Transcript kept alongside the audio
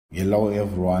Hello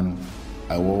everyone,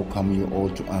 I welcome you all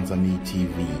to Answer Me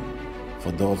TV.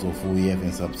 For those of you who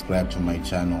haven't subscribed to my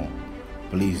channel,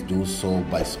 please do so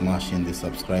by smashing the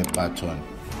subscribe button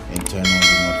and turn on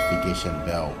the notification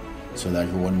bell so that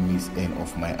you won't miss any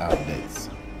of my updates.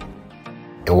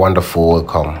 A wonderful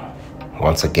welcome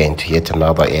once again to yet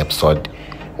another episode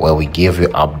where we give you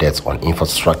updates on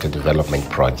infrastructure development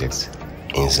projects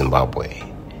in Zimbabwe.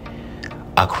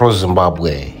 Across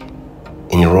Zimbabwe,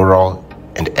 in rural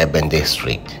and urban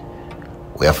district,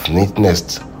 we have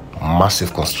witnessed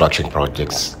massive construction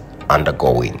projects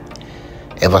undergoing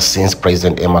ever since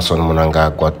President Emmerson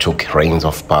Mnangagwa took reins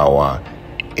of power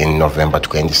in November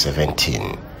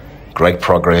 2017. Great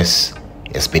progress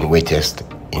has been witnessed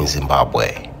in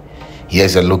Zimbabwe.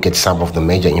 Here's a look at some of the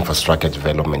major infrastructure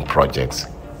development projects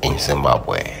in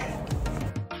Zimbabwe.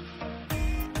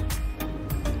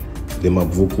 The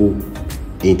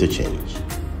Mavuku Interchange.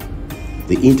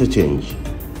 The interchange,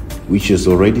 which has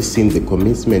already seen the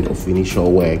commencement of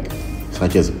initial work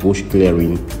such as bush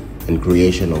clearing and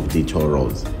creation of detour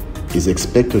roads, is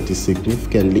expected to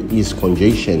significantly ease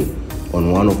congestion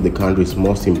on one of the country's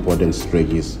most important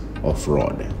stretches of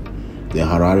road. The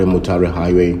Harare-Mutare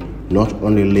Highway not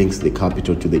only links the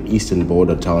capital to the eastern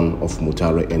border town of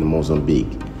Mutare and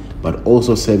Mozambique, but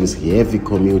also serves heavy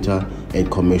commuter and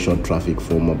commercial traffic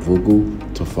from Mavuku,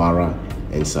 Tofara,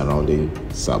 and surrounding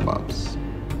suburbs.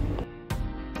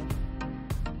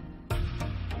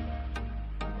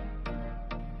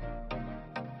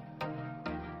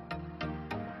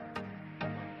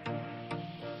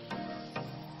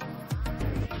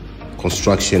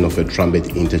 Construction of a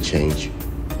trumpet interchange,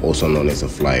 also known as a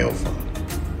flyover.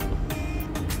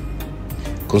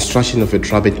 Construction of a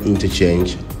trumpet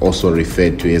interchange, also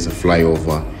referred to as a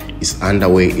flyover, is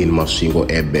underway in Masvingo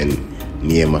Urban,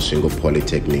 near Masvingo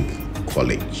Polytechnic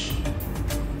College,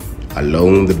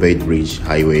 along the Beitbridge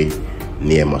Highway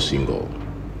near Masvingo.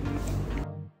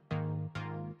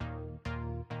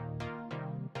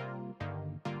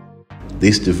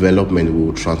 This development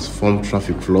will transform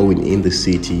traffic flowing in the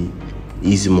city,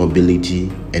 ease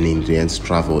mobility, and enhance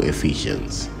travel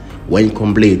efficiency. When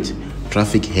complete,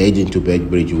 traffic heading to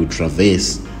Beitbridge will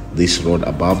traverse this road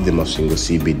above the Masvingo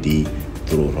CBD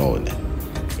through road.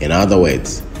 In other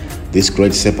words, this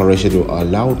great separation will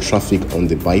allow traffic on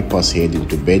the bypass heading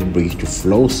to Beitbridge to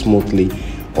flow smoothly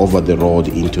over the road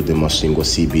into the Masvingo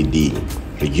CBD,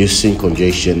 reducing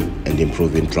congestion and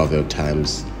improving travel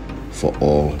times for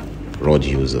all road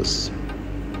users.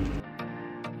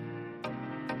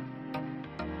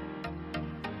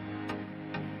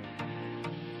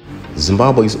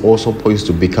 Zimbabwe is also poised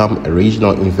to become a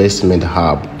regional investment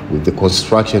hub with the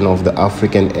construction of the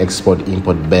African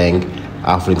Export-Import Bank,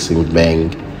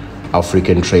 Afreximbank,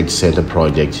 African Trade Center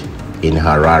project in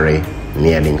Harare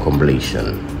nearing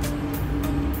completion.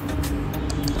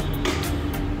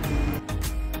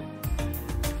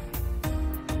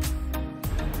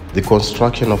 The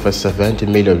construction of a $70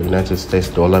 million United States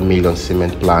million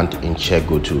cement plant in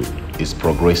Chegutu is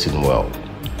progressing well.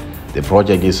 The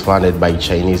project is funded by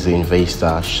Chinese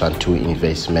investor Shantou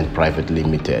Investment Private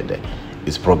Limited.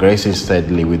 It's progressing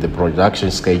steadily with the production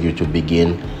scheduled to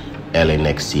begin early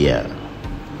next year.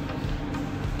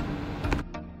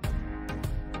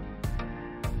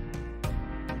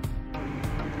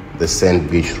 The Sand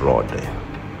Beach Road.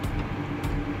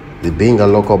 The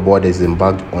Binga local board has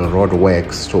embarked on road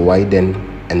works to widen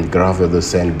and gravel the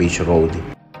Sand Beach Road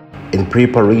in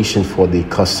preparation for the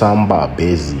Kasamba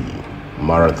Bezi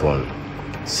Marathon,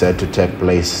 set to take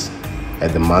place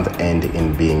at the month end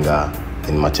in Binga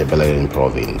in Matabeleland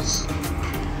province.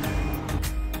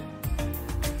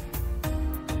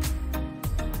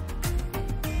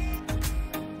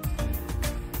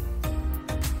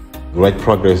 Great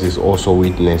progress is also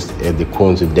witnessed at the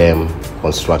Kunzi Dam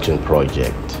construction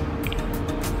project.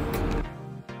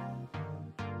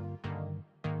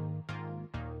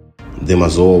 The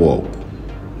Mazoa Walk,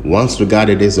 once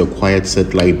regarded as a quiet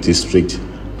satellite district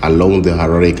along the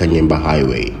Harare-Kanyemba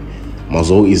Highway,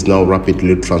 Mazoa is now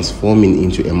rapidly transforming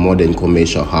into a modern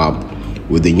commercial hub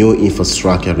with the new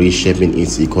infrastructure reshaping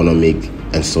its economic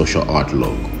and social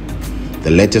outlook.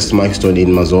 The latest milestone in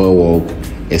Mazoa Walk,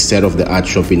 a state-of-the-art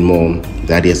shopping mall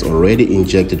that has already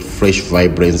injected fresh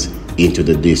vibrance into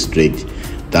the district,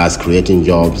 thus creating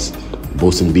jobs,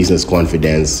 boosting business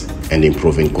confidence, and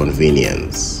improving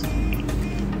convenience.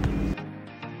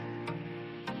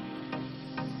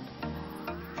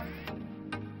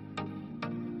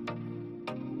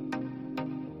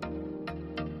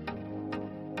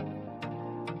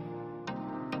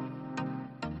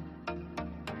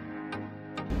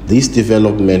 This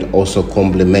development also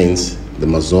complements the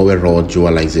Mazoa Road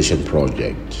dualization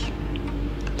project.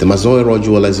 The Mazoe Road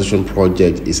dualization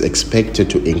project is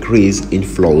expected to increase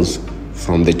inflows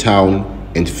from the town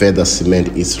and further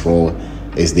cement its role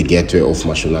as the gateway of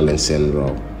Mashonaland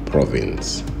Central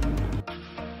Province.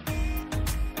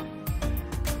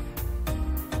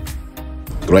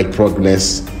 Great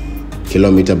progress,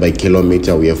 kilometer by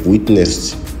kilometer. We have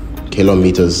witnessed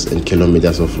kilometers and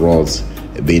kilometers of roads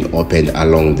being opened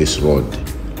along this road,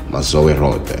 Mazoe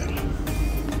Road.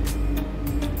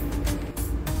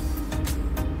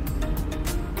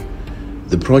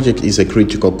 The project is a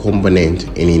critical component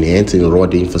in enhancing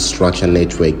road infrastructure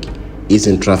network,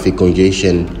 easing traffic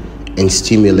congestion, and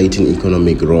stimulating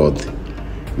economic growth.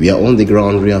 We are on the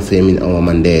ground reaffirming our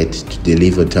mandate to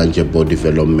deliver tangible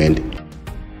development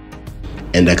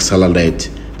and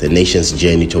accelerate the nation's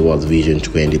journey towards Vision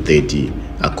 2030,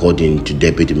 according to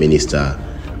Deputy Minister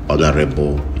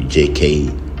Honorable J.K.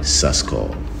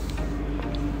 Sasko.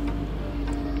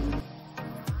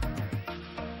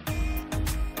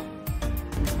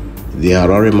 The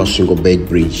Harare-Masvingo Bay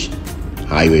Bridge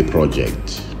Highway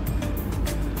Project.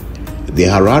 The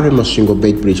Harare-Masvingo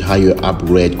Bay Bridge Highway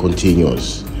upgrade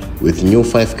continues with new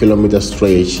 5-kilometer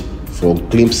stretch from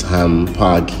Klimpsham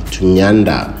Park to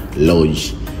Nyanda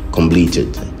Lodge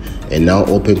completed and now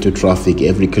open to traffic.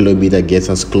 Every kilometer gets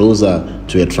us closer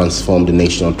to a transformed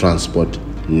national transport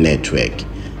network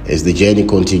as the journey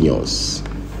continues.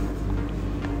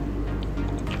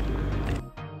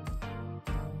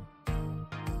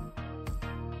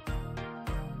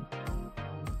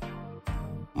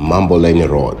 Mamboleni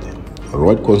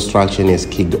Road construction has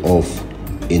kicked off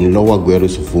in Lower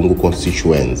Gweru-Suvungu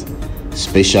constituents,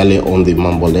 especially on the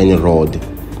Mamboleni Road.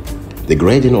 The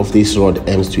grading of this road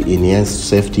aims to enhance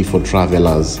safety for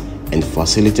travelers and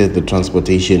facilitate the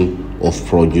transportation of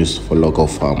produce for local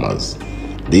farmers.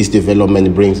 This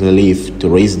development brings relief to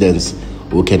residents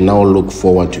who can now look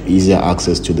forward to easier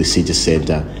access to the city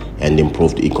center and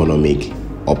improved economic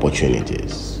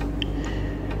opportunities.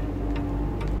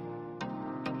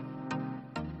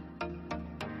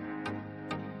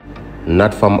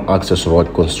 Natfarm Access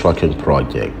Road Construction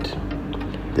Project.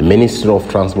 The Ministry of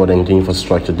Transport and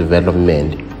Infrastructure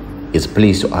Development is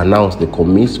pleased to announce the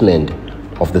commencement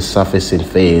of the surfacing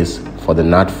phase for the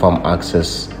Natfarm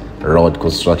Access Road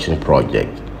Construction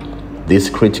Project. This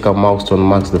critical milestone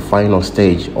marks the final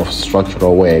stage of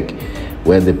structural work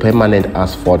where the permanent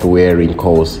asphalt wearing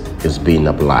course is being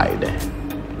applied.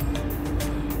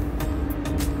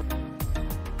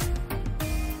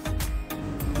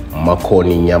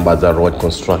 Makoni Nyambaza Road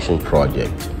Construction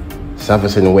Project.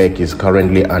 Surfacing work is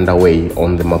currently underway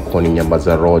on the Makoni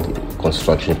Nyambaza Road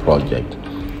Construction Project.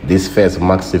 This phase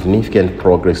marks significant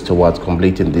progress towards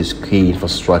completing this key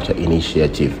infrastructure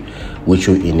initiative, which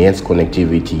will enhance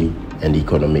connectivity and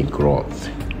economic growth.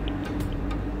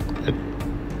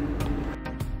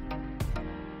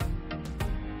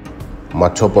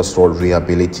 Matopos Road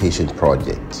Rehabilitation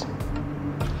Project.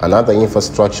 Another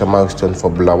infrastructure milestone for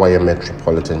Bulawayo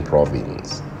Metropolitan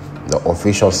Province. The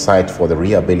official site for the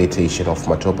rehabilitation of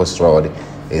Matopos Road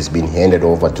has been handed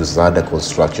over to Zada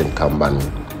Construction Company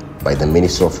by the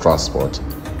Ministry of Transport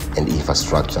and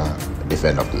Infrastructure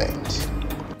Development.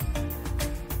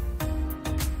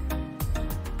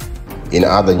 In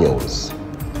other news,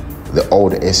 the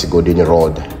old Esigodini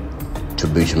Road to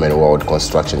Bitumen Road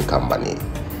Construction Company.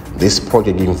 This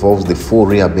project involves the full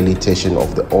rehabilitation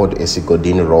of the old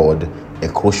Esigodini Road, a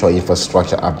crucial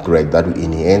infrastructure upgrade that will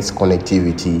enhance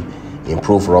connectivity,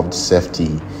 improve road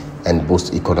safety, and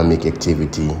boost economic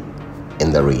activity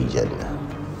in the region.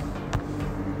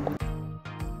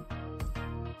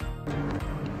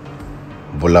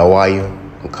 Bulawayo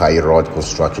Nkai Road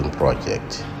Construction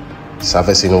Project.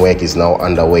 Surfacing work is now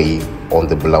underway on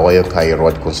the Bulawayo Nkai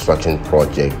Road Construction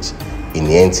Project,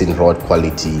 enhancing road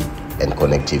quality and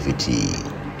connectivity.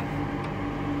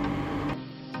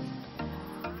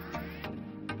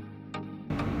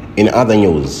 In other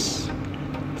news,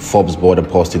 Forbes border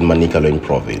post in Manicaland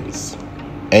Province.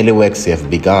 Early works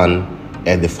have begun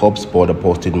at the Forbes border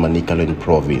post in Manicaland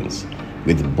Province,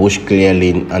 with bush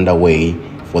clearing underway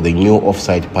for the new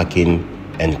off-site parking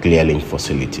and clearing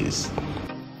facilities.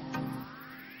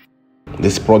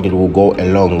 This project will go a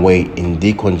long way in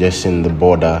decongesting the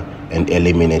border and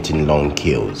eliminating long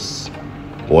queues.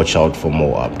 Watch out for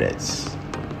more updates.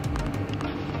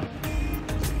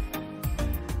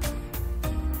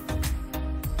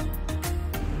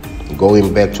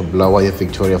 Going back to Bulawayo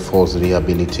Victoria Falls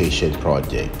Rehabilitation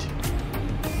Project.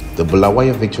 The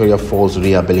Bulawayo Victoria Falls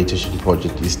Rehabilitation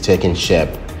Project is taking shape.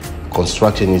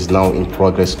 Construction is now in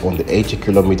progress on the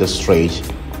 80-kilometer stretch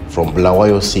from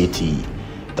Bulawayo City,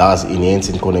 thus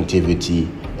enhancing connectivity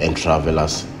and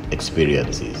travelers'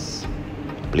 experiences.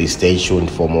 Please stay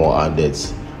tuned for more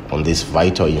updates on this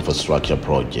vital infrastructure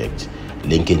project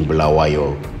linking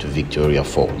Bulawayo to Victoria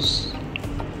Falls.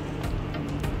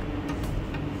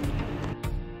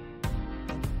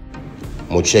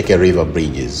 Mocheke River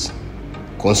Bridges.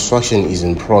 Construction is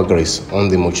in progress on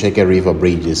the Mocheke River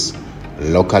Bridges,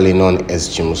 locally known as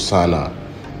Chimusana,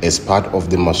 as part of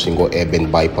the Masvingo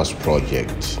Urban Bypass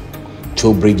project.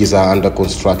 2 bridges are under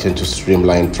construction to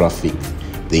streamline traffic.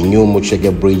 The new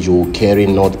Mocheke Bridge will carry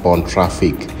northbound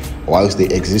traffic, whilst the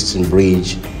existing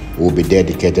bridge will be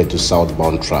dedicated to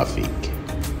southbound traffic.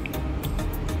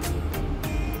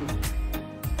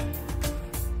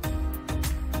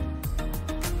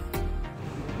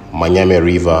 Manyame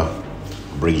River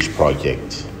Bridge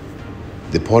Project.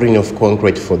 The pouring of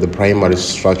concrete for the primary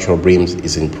structural beams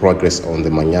is in progress on the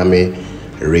Manyame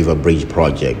River Bridge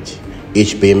Project.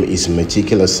 Each beam is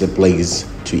meticulously placed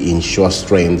to ensure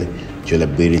strength,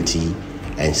 durability,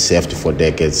 and safety for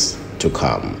decades to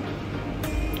come.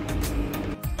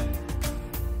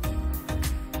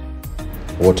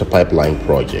 Water Pipeline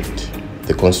Project.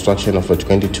 The construction of a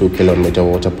 22-kilometer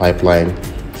water pipeline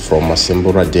from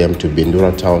Masembura Dam to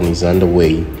Bindura Town is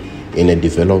underway in a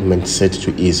development set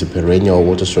to ease perennial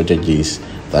water shortages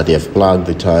that have plagued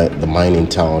the mining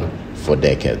town for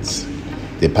decades.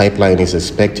 The pipeline is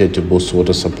expected to boost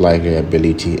water supply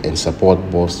reliability and support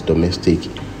both domestic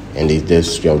and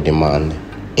industrial demand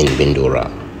in Bindura.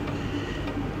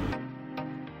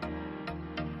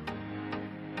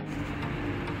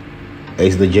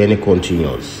 As the journey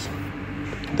continues,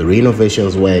 the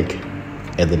renovations work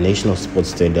at the National Sports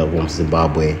Stadium of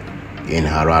Zimbabwe in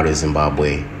Harare,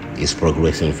 Zimbabwe is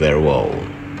progressing very well,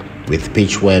 with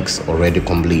pitch works already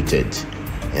completed,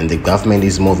 and the government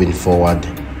is moving forward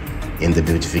in the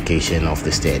beautification of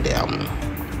the stadium.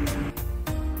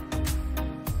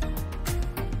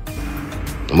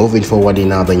 Moving forward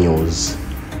in other news,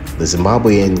 the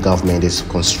Zimbabwean government is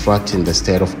constructing the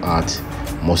state-of-art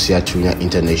Mosiatunya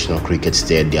International Cricket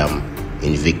Stadium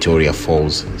in Victoria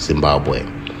Falls, Zimbabwe.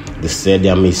 The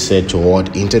stadium is set to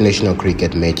hold international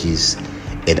cricket matches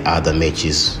and other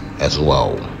matches as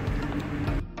well.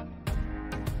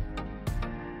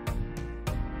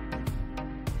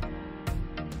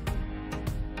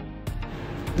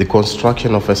 The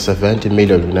construction of a $70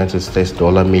 million United States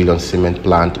million cement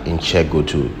plant in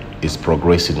Chegutu is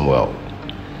progressing well.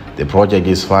 The project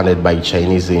is funded by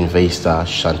Chinese investor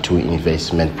Shantou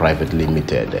Investment Private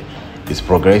Limited. It's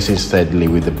progressing steadily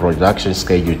with the production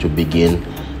scheduled to begin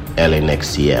early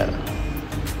next year.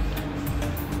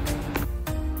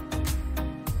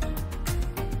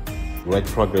 Great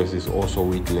progress is also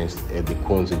witnessed at the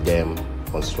Kunzi Dam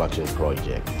construction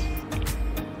project.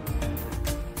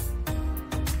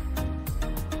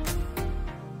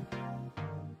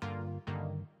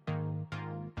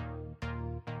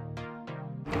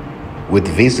 With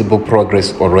visible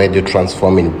progress already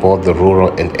transforming both the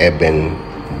rural and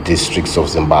urban districts of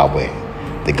Zimbabwe,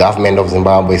 the government of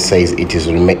Zimbabwe says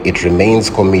it remains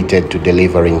committed to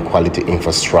delivering quality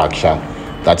infrastructure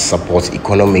that supports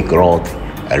economic growth,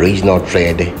 regional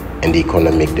trade, and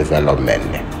economic development.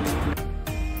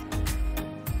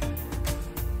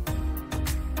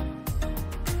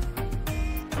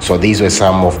 So these were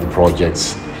some of the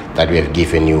projects that we have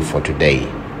given you for today.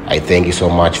 I thank you so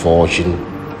much for watching.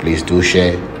 Please do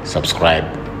share, subscribe,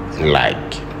 and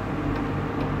like.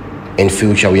 In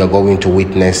future, we are going to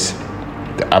witness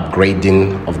the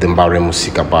upgrading of the Mbare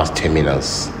Musika bus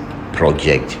terminus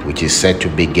project, which is set to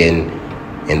begin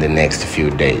in the next few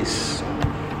days.